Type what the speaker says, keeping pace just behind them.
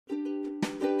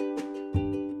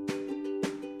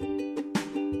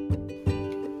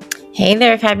Hey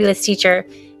there, fabulous teacher.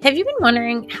 Have you been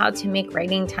wondering how to make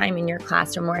writing time in your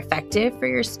classroom more effective for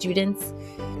your students?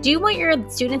 Do you want your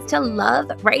students to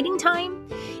love writing time?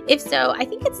 If so, I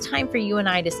think it's time for you and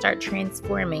I to start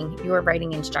transforming your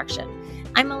writing instruction.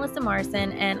 I'm Melissa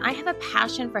Morrison, and I have a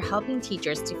passion for helping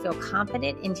teachers to feel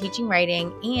confident in teaching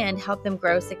writing and help them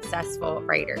grow successful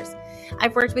writers.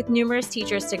 I've worked with numerous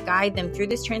teachers to guide them through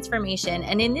this transformation,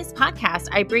 and in this podcast,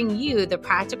 I bring you the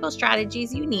practical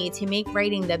strategies you need to make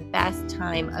writing the best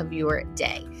time of your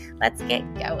day. Let's get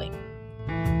going.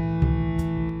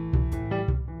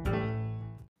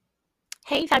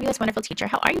 Hey, fabulous, wonderful teacher.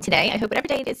 How are you today? I hope whatever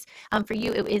day it is for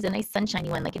you, it is a nice sunshiny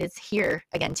one like it is here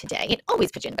again today. It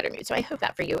always puts you in a better mood, so I hope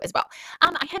that for you as well.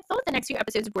 I had thought the next few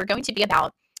episodes were going to be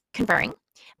about conferring,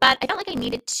 but I felt like I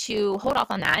needed to hold off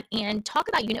on that and talk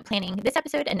about unit planning. This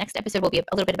episode and next episode will be a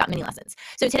little bit about mini lessons.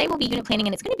 So today will be unit planning,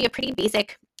 and it's going to be a pretty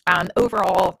basic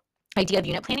overall idea of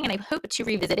unit planning, and I hope to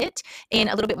revisit it in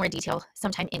a little bit more detail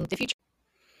sometime in the future.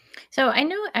 So I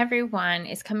know everyone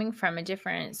is coming from a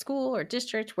different school or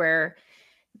district where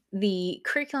the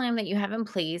curriculum that you have in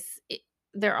place,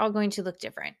 they're all going to look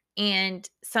different. And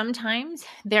sometimes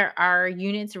there are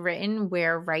units written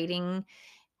where writing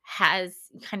has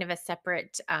kind of a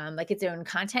separate, like its own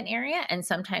content area, and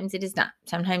sometimes it is not.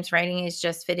 Sometimes writing is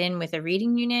just fit in with a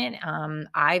reading unit.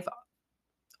 I've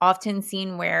often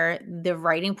seen where the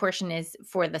writing portion is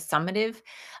for the summative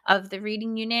of the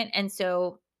reading unit. And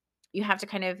so you have to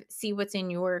kind of see what's in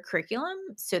your curriculum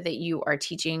so that you are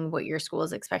teaching what your school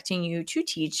is expecting you to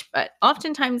teach. But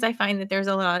oftentimes I find that there's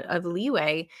a lot of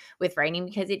leeway with writing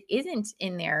because it isn't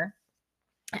in there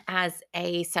as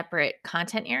a separate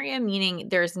content area, meaning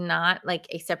there's not like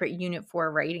a separate unit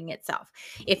for writing itself.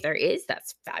 If there is,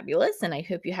 that's fabulous. And I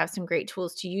hope you have some great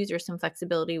tools to use or some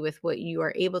flexibility with what you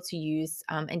are able to use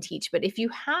and teach. But if you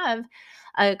have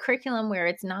a curriculum where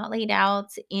it's not laid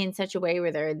out in such a way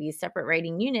where there are these separate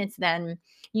writing units, then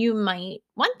you might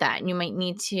want that and you might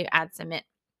need to add some in.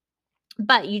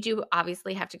 But you do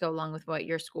obviously have to go along with what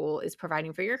your school is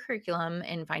providing for your curriculum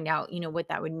and find out, what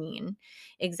that would mean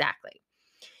exactly.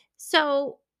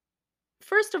 So,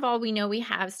 first of all, we know we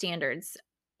have standards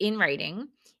in writing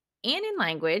and in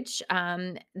language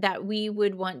that we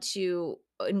would want to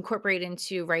incorporate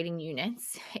into writing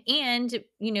units. And,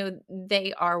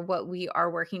 they are what we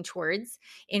are working towards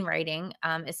in writing,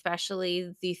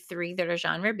 especially the three that are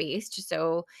genre based.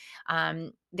 So,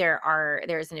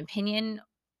 there's an opinion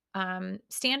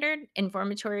standard,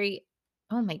 informative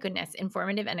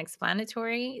and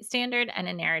explanatory standard, and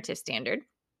a narrative standard.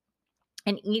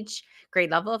 And each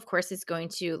grade level, of course, is going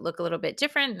to look a little bit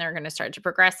different. They're going to start to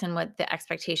progress in what the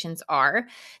expectations are.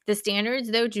 The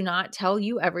standards, though, do not tell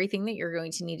you everything that you're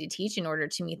going to need to teach in order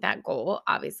to meet that goal,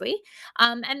 obviously.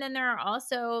 And then there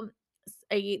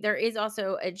is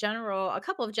also a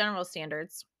couple of general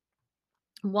standards.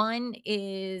 One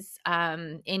is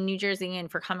in New Jersey, and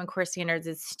for Common Core standards,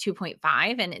 it's 2.5.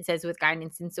 And it says, with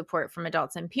guidance and support from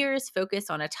adults and peers,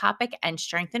 focus on a topic and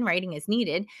strengthen writing as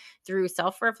needed through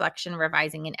self-reflection,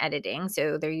 revising, and editing.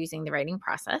 So they're using the writing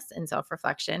process and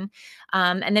self-reflection.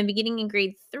 And then beginning in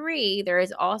grade 3, there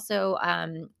is also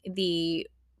the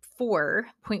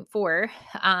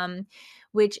 4.4,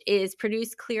 which is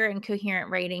produce clear and coherent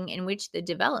writing in which the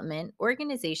development,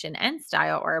 organization, and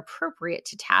style are appropriate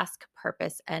to task,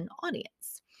 purpose, and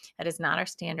audience. That is not our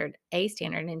standard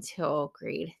until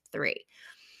grade 3.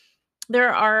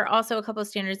 There are also a couple of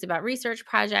standards about research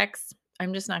projects.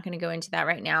 I'm just not going to go into that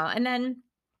right now. And then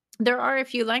there are a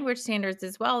few language standards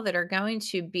as well that are going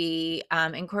to be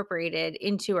incorporated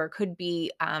into, or could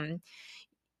be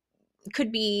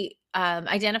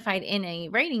identified in a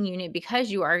writing unit,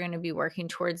 because you are going to be working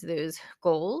towards those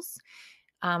goals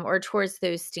or towards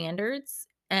those standards.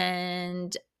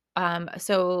 And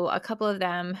so a couple of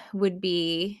them would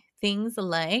be things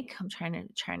like, I'm trying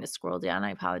to scroll down.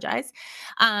 I apologize.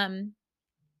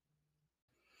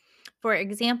 For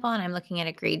example, and I'm looking at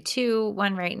a grade 2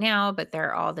 one right now, but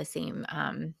they're all the same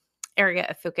area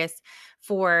of focus.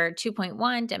 For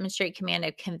 2.1, demonstrate command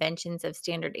of conventions of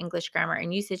standard English grammar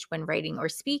and usage when writing or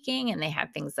speaking. And they have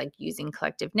things like using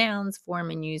collective nouns, form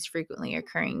and use frequently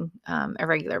occurring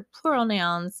irregular plural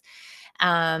nouns.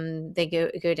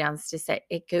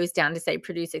 It goes down to say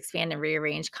produce, expand, and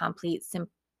rearrange complete,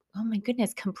 simple,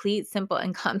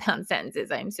 and compound sentences.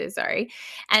 I'm so sorry.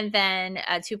 And then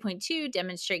 2.2,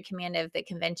 demonstrate command of the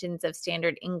conventions of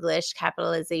standard English,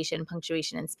 capitalization,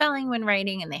 punctuation, and spelling when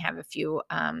writing. And they have a few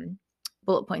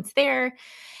bullet points there.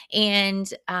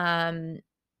 And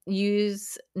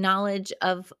use knowledge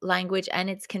of language and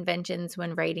its conventions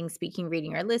when writing, speaking,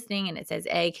 reading, or listening. And it says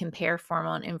compare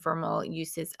formal and informal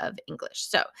uses of English.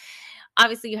 So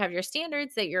Obviously, you have your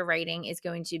standards that your writing is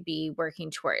going to be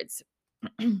working towards.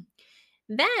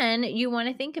 Then you want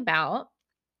to think about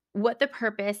what the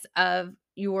purpose of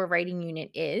your writing unit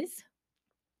is,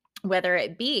 whether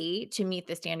it be to meet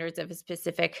the standards of a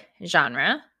specific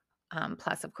genre,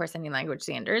 plus, of course, any language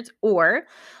standards, or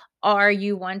are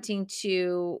you wanting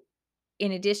to,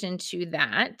 in addition to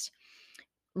that,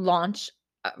 launch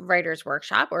a writer's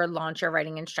workshop or launch a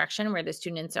writing instruction where the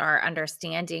students are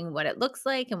understanding what it looks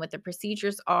like and what the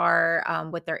procedures are,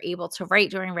 what they're able to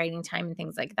write during writing time and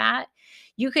things like that.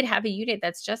 You could have a unit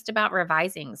that's just about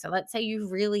revising. So let's say you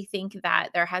really think that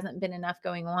there hasn't been enough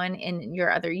going on in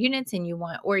your other units and you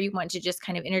want to just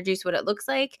kind of introduce what it looks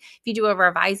like. If you do a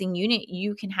revising unit,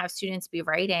 you can have students be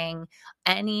writing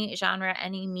any genre,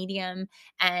 any medium,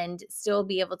 and still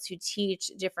be able to teach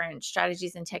different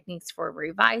strategies and techniques for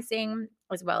revising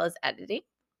as well as editing.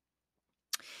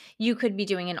 You could be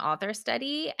doing an author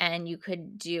study, and you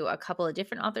could do a couple of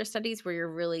different author studies where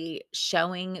you're really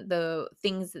showing the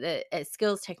things that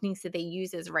skills, techniques that they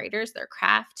use as writers, their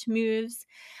craft moves.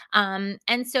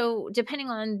 And so, depending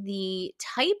on the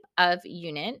type of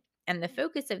unit and the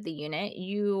focus of the unit,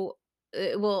 you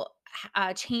it will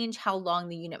change how long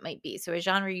the unit might be. So, a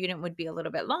genre unit would be a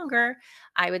little bit longer,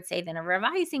 I would say, than a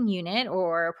revising unit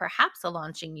or perhaps a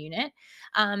launching unit.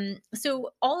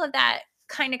 So, all of that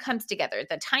kind of comes together,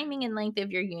 the timing and length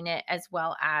of your unit, as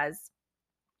well as,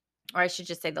 or I should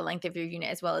just say, the length of your unit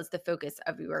as well as the focus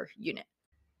of your unit.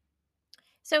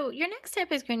 So, your next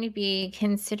step is going to be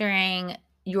considering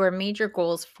your major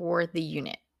goals for the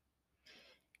unit.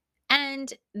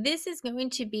 And this is going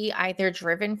to be either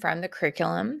driven from the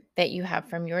curriculum that you have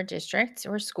from your district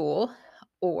or school,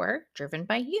 or driven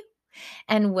by you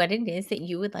and what it is that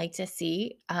you would like to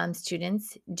see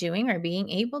students doing or being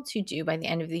able to do by the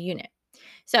end of the unit.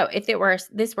 So, if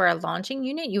this were a launching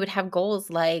unit, you would have goals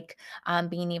like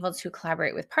being able to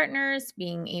collaborate with partners,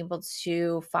 being able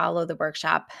to follow the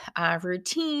workshop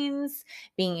routines,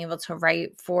 being able to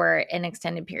write for an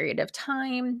extended period of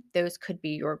time. Those could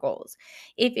be your goals.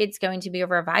 If it's going to be a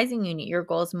revising unit, your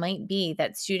goals might be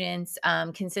that students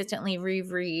consistently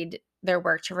reread their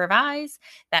work to revise,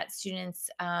 that students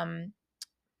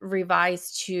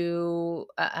revise to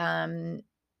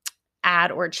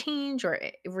add or change or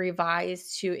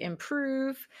revise to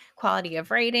improve quality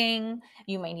of writing.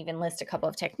 You might even list a couple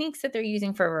of techniques that they're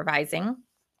using for revising.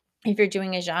 If you're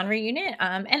doing a genre unit,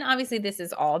 and obviously this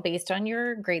is all based on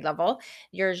your grade level,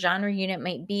 your genre unit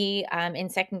might be in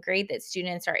second grade that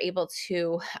students are able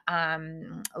to,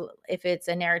 if it's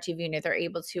a narrative unit, they're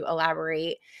able to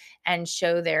elaborate and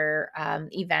show their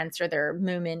events or their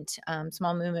movement,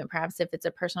 small movement, perhaps if it's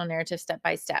a personal narrative step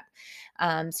by step.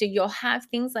 So you'll have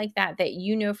things like that that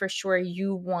you know for sure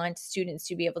you want students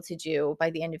to be able to do by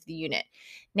the end of the unit.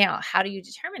 Now, how do you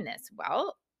determine this?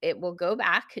 Well, it will go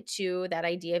back to that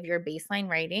idea of your baseline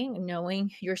writing, knowing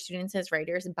your students as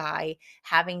writers by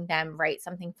having them write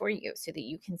something for you so that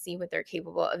you can see what they're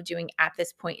capable of doing at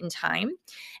this point in time.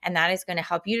 And that is going to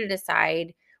help you to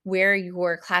decide where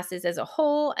your class is as a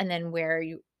whole and then where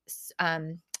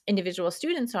individual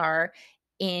students are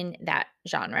in that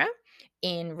genre,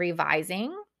 in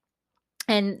revising.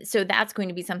 And so that's going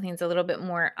to be something that's a little bit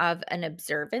more of an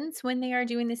observance when they are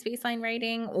doing this baseline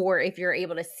writing, or if you're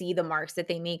able to see the marks that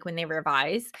they make when they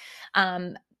revise.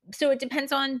 Um, so it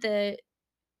depends on the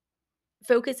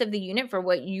focus of the unit for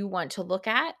what you want to look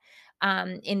at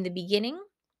in the beginning.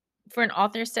 For an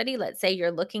author study, let's say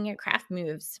you're looking at craft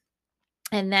moves,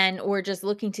 and then or just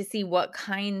looking to see what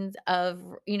kinds of,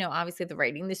 obviously the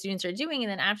writing the students are doing.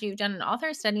 And then after you've done an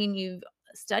author study and you've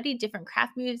studied different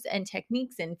craft moves and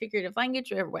techniques and figurative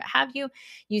language or what have you,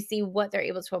 you see what they're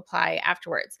able to apply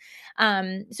afterwards.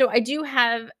 So I do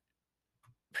have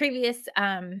previous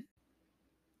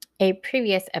a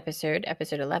previous episode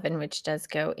 11, which does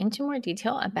go into more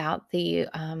detail about the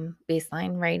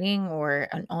baseline writing or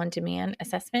an on-demand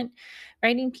assessment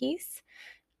writing piece.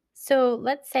 So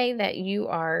let's say that you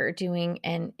are doing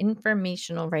an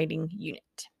informational writing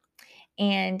unit.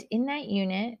 And in that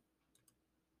unit,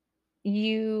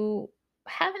 you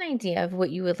have an idea of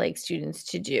what you would like students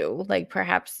to do, like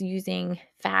perhaps using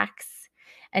facts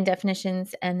and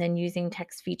definitions and then using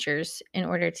text features in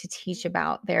order to teach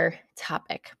about their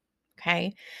topic.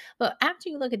 Okay. Well, after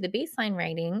you look at the baseline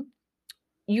writing,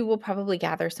 you will probably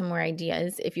gather some more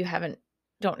ideas if you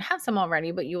don't have some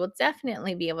already, but you will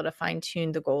definitely be able to fine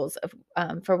tune the goals of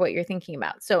for what you're thinking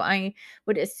about. So I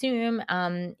would assume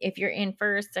if you're in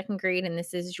first, second grade, and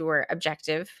this is your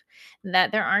objective,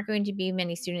 that there aren't going to be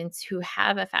many students who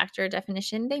have a factor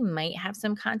definition. They might have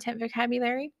some content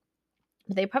vocabulary,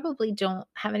 They probably don't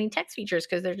have any text features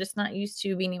because they're just not used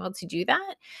to being able to do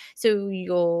that. So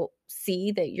you'll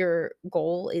see that your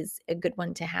goal is a good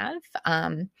one to have,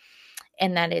 and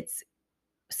that it's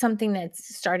something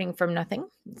that's starting from nothing.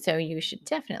 So you should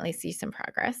definitely see some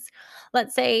progress.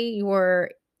 Let's say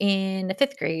you're in the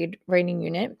fifth grade writing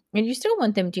unit and you still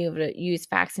want them to be able to use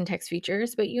facts and text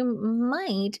features, but you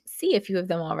might see a few of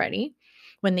them already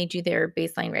when they do their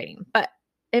baseline writing. But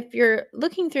if you're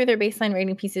looking through their baseline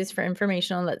writing pieces for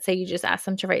informational, let's say you just ask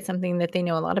them to write something that they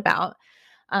know a lot about,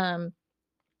 um,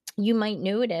 you might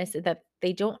notice that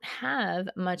they don't have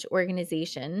much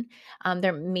organization.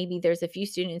 There's a few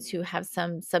students who have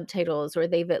some subtitles, or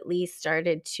they've at least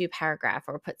started to paragraph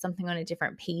or put something on a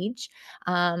different page.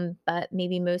 But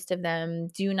maybe most of them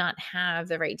do not have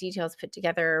the right details put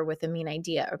together with a main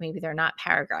idea, or maybe they're not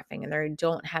paragraphing and they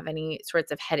don't have any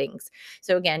sorts of headings.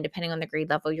 So again, depending on the grade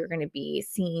level, you're going to be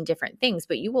seeing different things.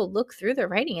 But you will look through the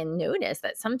writing and notice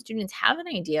that some students have an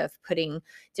idea of putting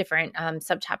different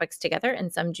subtopics together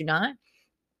and some do not.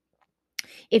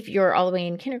 If you're all the way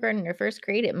in kindergarten or first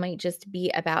grade, it might just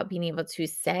be about being able to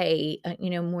say,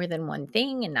 more than one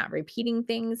thing and not repeating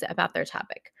things about their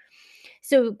topic.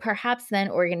 So perhaps then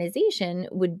organization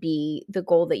would be the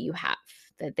goal that you have,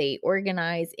 that they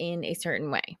organize in a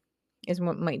certain way, is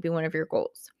what might be one of your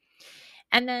goals.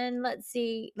 And then let's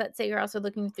say you're also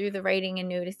looking through the writing and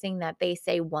noticing that they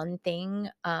say one thing,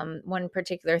 one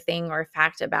particular thing or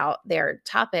fact about their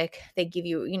topic. They give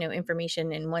you,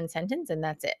 information in one sentence and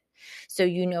that's it. So,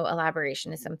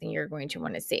 elaboration is something you're going to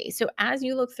want to see. So, as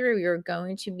you look through, you're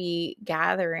going to be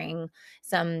gathering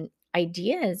some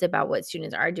ideas about what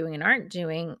students are doing and aren't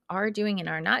doing, are doing and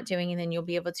are not doing. And then you'll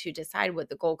be able to decide what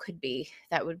the goal could be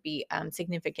that would be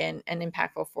significant and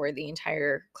impactful for the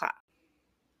entire class.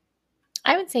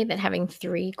 I would say that having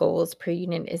 3 goals per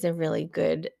unit is a really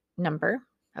good number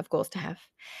of goals to have.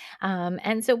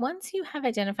 And so once you have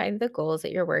identified the goals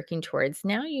that you're working towards,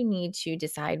 now you need to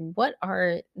decide what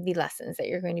are the lessons that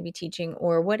you're going to be teaching,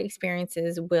 or what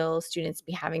experiences will students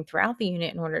be having throughout the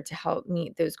unit in order to help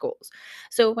meet those goals.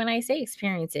 So when I say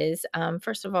experiences,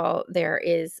 first of all, there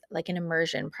is like an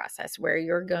immersion process where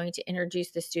you're going to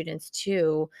introduce the students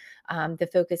to the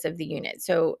focus of the unit.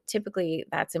 So typically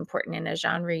that's important in a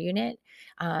genre unit,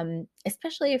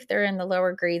 especially if they're in the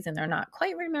lower grades and they're not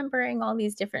quite remembering all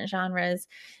these different genres.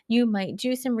 You might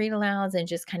do some read alouds and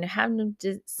just kind of have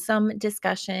some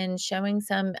discussion, showing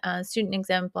some student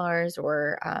exemplars,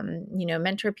 or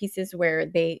mentor pieces where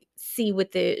they see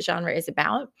what the genre is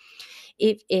about.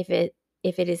 If it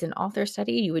is an author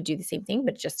study, you would do the same thing,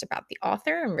 but just about the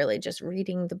author, and really just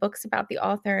reading the books about the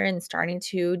author and starting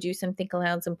to do some think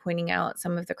alouds and pointing out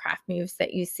some of the craft moves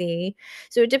that you see.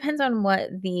 So it depends on what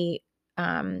the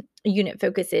unit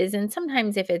focus is. And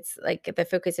sometimes if it's like the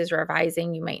focus is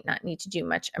revising, you might not need to do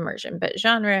much immersion, but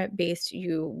genre based,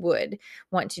 you would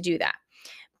want to do that.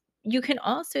 You can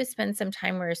also spend some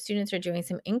time where students are doing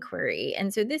some inquiry.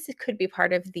 And so this could be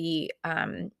part of the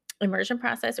immersion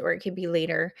process, or it could be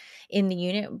later in the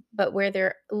unit, but where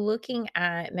they're looking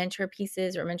at mentor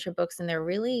pieces or mentor books and they're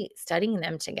really studying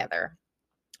them together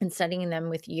and studying them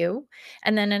with you.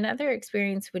 And then another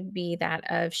experience would be that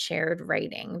of shared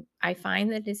writing. I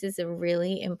find that this is a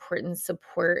really important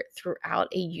support throughout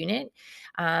a unit.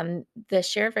 The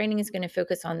shared writing is going to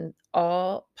focus on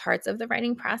all parts of the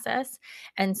writing process.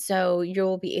 And so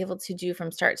you'll be able to do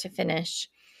from start to finish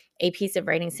a piece of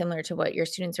writing similar to what your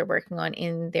students are working on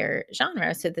in their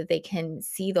genre, so that they can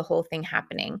see the whole thing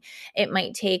happening. It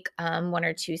might take 1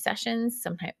 or 2 sessions,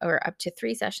 sometimes, or up to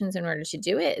 3 sessions in order to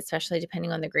do it, especially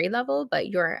depending on the grade level. But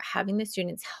you're having the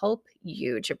students help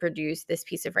you to produce this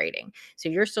piece of writing. So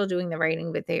you're still doing the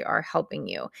writing, but they are helping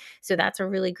you. So that's a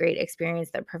really great experience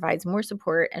that provides more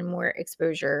support and more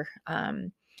exposure,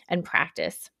 and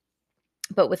practice,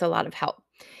 but with a lot of help.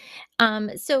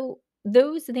 So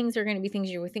those things are going to be things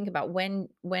you would think about. When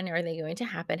are they going to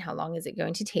happen? How long is it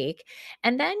going to take?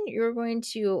 And then you're going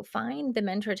to find the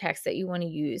mentor text that you want to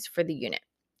use for the unit.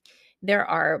 There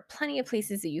are plenty of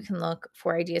places that you can look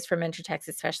for ideas for mentor text,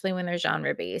 especially when they're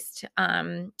genre based.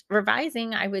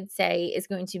 Revising, I would say, is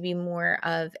going to be more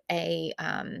of a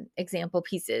example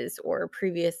pieces, or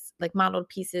previous, like modeled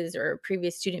pieces, or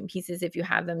previous student pieces, if you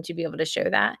have them, to be able to show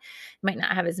that. Might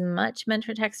not have as much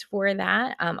mentor text for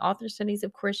that. Author studies,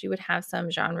 of course, you would have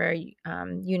some genre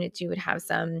units. You would have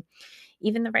some,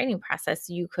 even the writing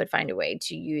process, you could find a way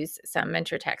to use some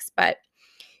mentor text, but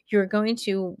you're going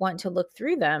to want to look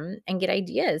through them and get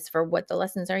ideas for what the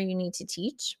lessons are you need to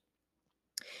teach.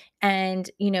 And,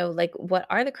 like, what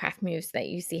are the craft moves that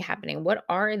you see happening? What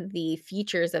are the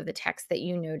features of the text that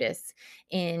you notice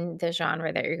in the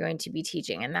genre that you're going to be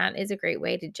teaching? And that is a great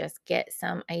way to just get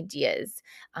some ideas.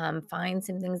 Find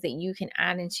some things that you can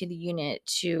add into the unit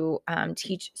to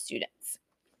teach students.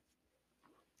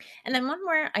 And then one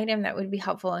more item that would be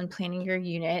helpful in planning your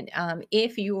unit,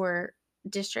 if your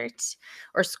district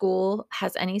or school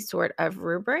has any sort of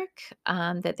rubric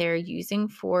that they're using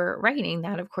for writing,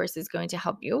 that of course is going to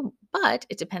help you, but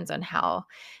it depends on how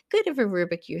good of a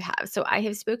rubric you have. So I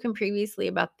have spoken previously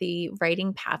about the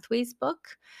Writing Pathways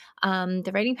book.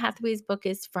 The Writing Pathways book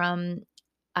is from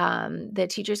the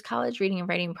Teachers College Reading and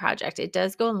Writing Project. It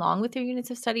does go along with your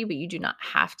units of study, but you do not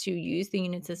have to use the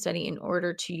units of study in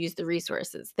order to use the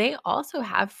resources. They also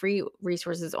have free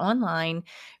resources online,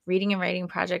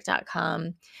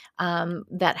 readingandwritingproject.com,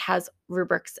 that has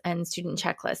rubrics and student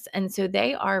checklists. And so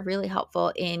they are really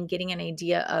helpful in getting an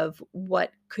idea of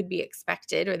what could be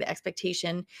expected or the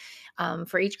expectation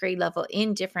for each grade level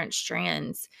in different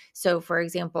strands. So, for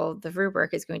example, the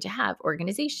rubric is going to have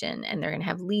organization, and they're going to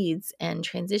have leads and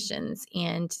transitions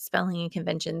and spelling and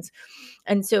conventions.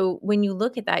 And so when you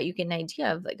look at that, you get an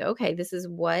idea of like, okay, this is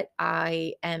what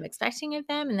I am expecting of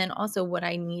them, and then also what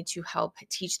I need to help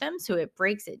teach them. So it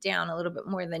breaks it down a little bit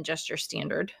more than just your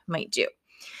standard might do.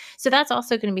 So that's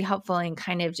also going to be helpful in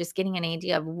kind of just getting an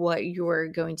idea of what you're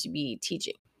going to be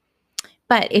teaching.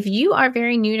 But if you are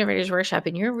very new to Writers Workshop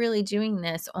and you're really doing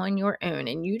this on your own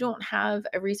and you don't have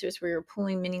a resource where you're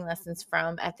pulling mini lessons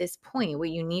from at this point, what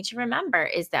you need to remember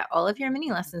is that all of your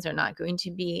mini lessons are not going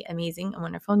to be amazing and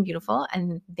wonderful and beautiful.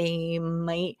 And they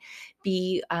might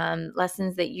be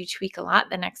lessons that you tweak a lot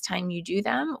the next time you do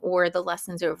them, or the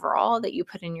lessons overall that you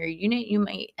put in your unit, you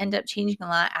might end up changing a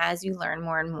lot as you learn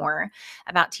more and more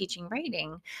about teaching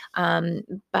writing. Um,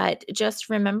 but just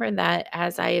remember that,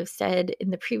 as I have said in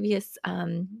the previous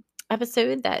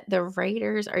episode, that the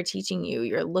writers are teaching you.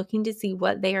 You're looking to see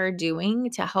what they are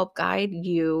doing to help guide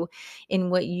you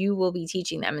in what you will be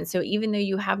teaching them. And so, even though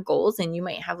you have goals and you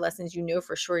might have lessons you know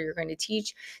for sure you're going to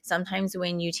teach, sometimes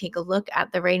when you take a look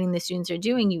at the writing the students are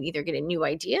doing, you either get a new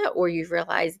idea or you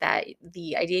realize that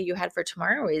the idea you had for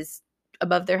tomorrow is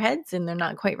above their heads and they're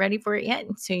not quite ready for it yet.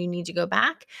 So you need to go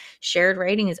back. Shared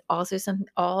writing is also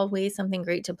always something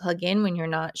great to plug in when you're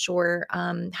not sure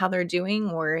how they're doing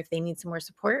or if they need some more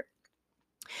support.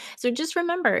 So just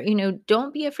remember,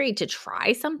 don't be afraid to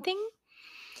try something,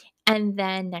 and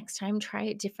then next time try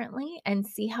it differently and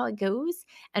see how it goes.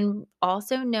 And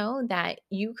also know that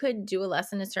you could do a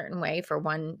lesson a certain way for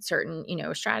one certain,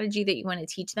 strategy that you want to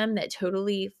teach them that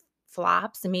totally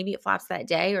flops. And maybe it flops that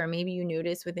day, or maybe you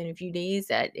notice within a few days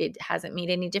that it hasn't made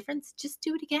any difference. Just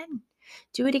do it again.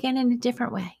 Do it again in a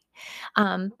different way.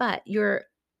 But you're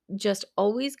just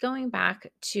always going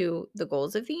back to the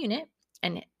goals of the unit,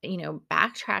 and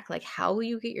backtrack, like, how will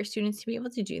you get your students to be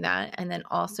able to do that, and then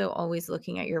also always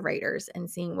looking at your writers and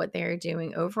seeing what they're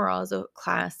doing overall as a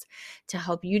class to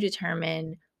help you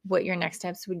determine what your next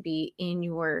steps would be in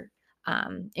your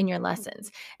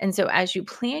lessons. And so as you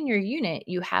plan your unit,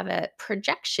 you have a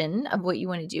projection of what you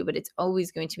want to do, but it's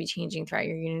always going to be changing throughout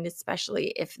your unit, especially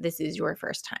if this is your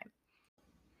first time.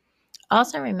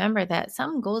 Also, remember that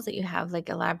some goals that you have, like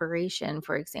elaboration,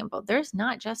 for example, there's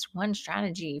not just one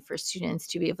strategy for students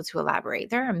to be able to elaborate.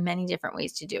 There are many different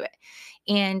ways to do it.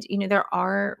 And, there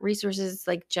are resources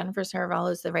like Jennifer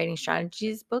Saravallo's The Writing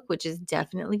Strategies book, which is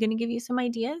definitely going to give you some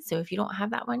ideas. So if you don't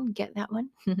have that one, get that one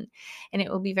and it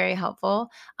will be very helpful.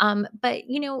 But,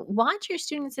 watch your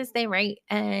students as they write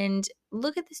and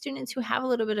look at the students who have a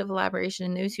little bit of elaboration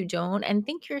and those who don't, and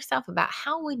think to yourself about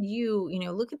how would you,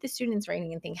 look at the students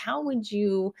writing and think, how would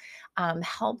you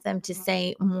help them to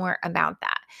say more about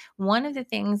that? One of the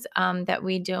things that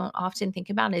we don't often think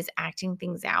about is acting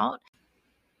things out.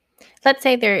 Let's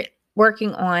say they're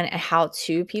working on a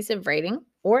how-to piece of writing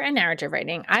or a narrative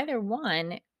writing. Either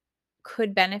one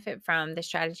could benefit from the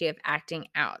strategy of acting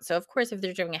out. So, of course, if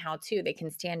they're doing a how to, they can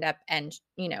stand up and,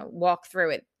 walk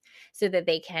through it so that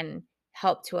they can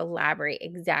help to elaborate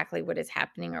exactly what is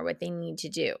happening or what they need to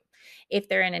do. If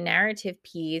they're in a narrative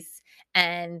piece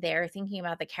and they're thinking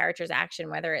about the character's action,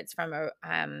 whether it's from a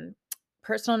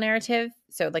personal narrative,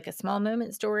 so like a small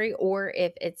moment story, or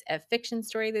if it's a fiction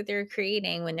story that they're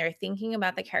creating, when they're thinking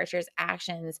about the character's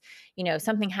actions,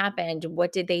 something happened,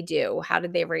 what did they do, how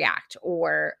did they react,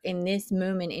 or in this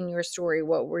moment in your story,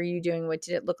 what were you doing, what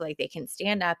did it look like? They can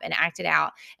stand up and act it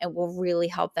out, and will really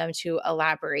help them to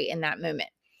elaborate in that moment.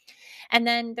 And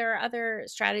then there are other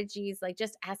strategies like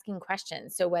just asking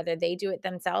questions. So whether they do it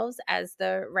themselves as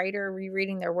the writer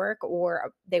rereading their work,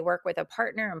 or they work with a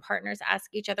partner and partners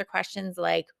ask each other questions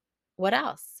like, what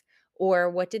else?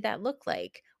 Or what did that look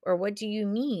like? Or what do you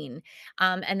mean?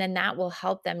 And then that will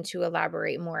help them to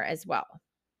elaborate more as well.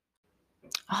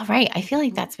 All right. I feel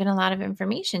like that's been a lot of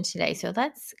information today. So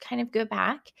let's kind of go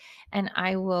back and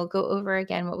I will go over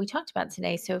again what we talked about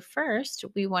today. So, first,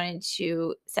 we wanted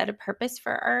to set a purpose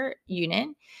for our unit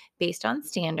based on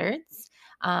standards,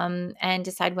 and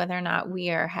decide whether or not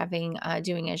we are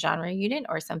doing a genre unit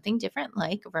or something different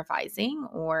like revising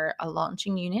or a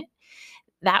launching unit.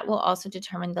 That will also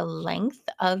determine the length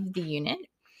of the unit.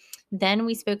 Then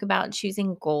we spoke about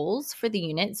choosing goals for the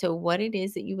unit. So, what it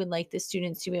is that you would like the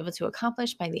students to be able to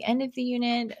accomplish by the end of the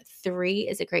unit. 3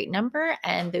 is a great number,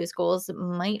 and those goals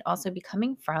might also be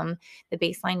coming from the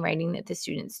baseline writing that the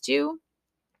students do.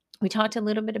 We talked a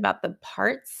little bit about the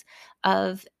parts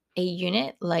of a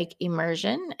unit like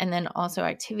immersion, and then also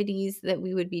activities that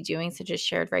we would be doing, such as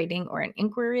shared writing or an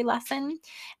inquiry lesson,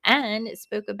 and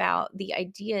spoke about the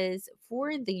ideas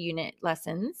for the unit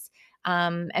lessons.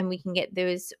 And we can get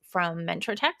those from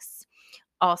mentor texts,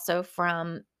 also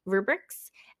from rubrics,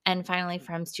 and finally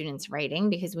from students writing,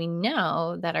 because we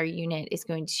know that our unit is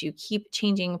going to keep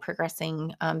changing,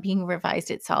 progressing, being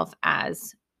revised itself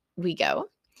as we go.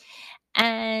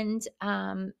 And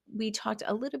we talked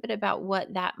a little bit about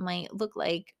what that might look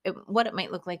like, what it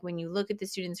might look like when you look at the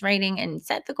students' writing and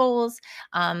set the goals.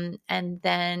 And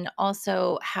then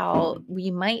also how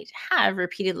we might have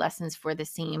repeated lessons for the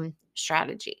same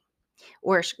strategy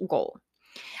or goal.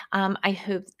 I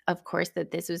hope, of course,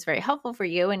 that this was very helpful for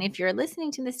you. And if you're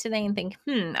listening to this today and think,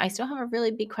 I still have a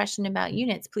really big question about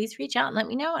units, please reach out and let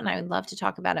me know. And I would love to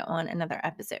talk about it on another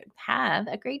episode. Have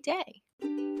a great day.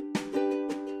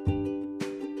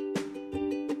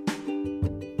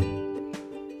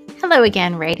 Hello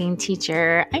again, writing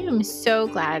teacher. I am so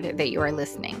glad that you are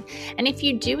listening. And if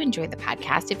you do enjoy the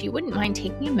podcast, if you wouldn't mind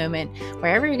taking a moment,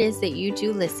 wherever it is that you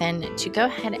do listen, to go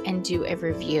ahead and do a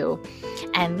review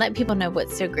and let people know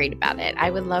what's so great about it.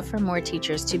 I would love for more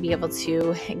teachers to be able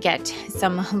to get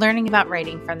some learning about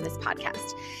writing from this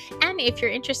podcast. And if you're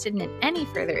interested in any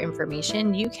further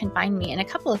information, you can find me in a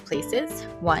couple of places.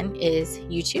 One is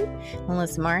YouTube,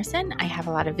 Melissa Morrison. I have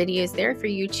a lot of videos there for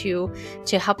you to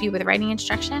help you with writing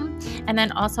instruction. And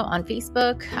then also on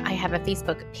Facebook, I have a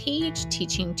Facebook page,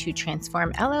 Teaching to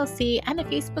Transform LLC, and a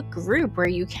Facebook group where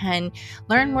you can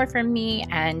learn more from me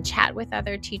and chat with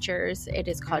other teachers. It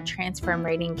is called Transform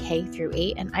Writing K through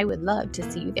 8, and I would love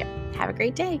to see you there. Have a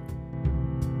great day.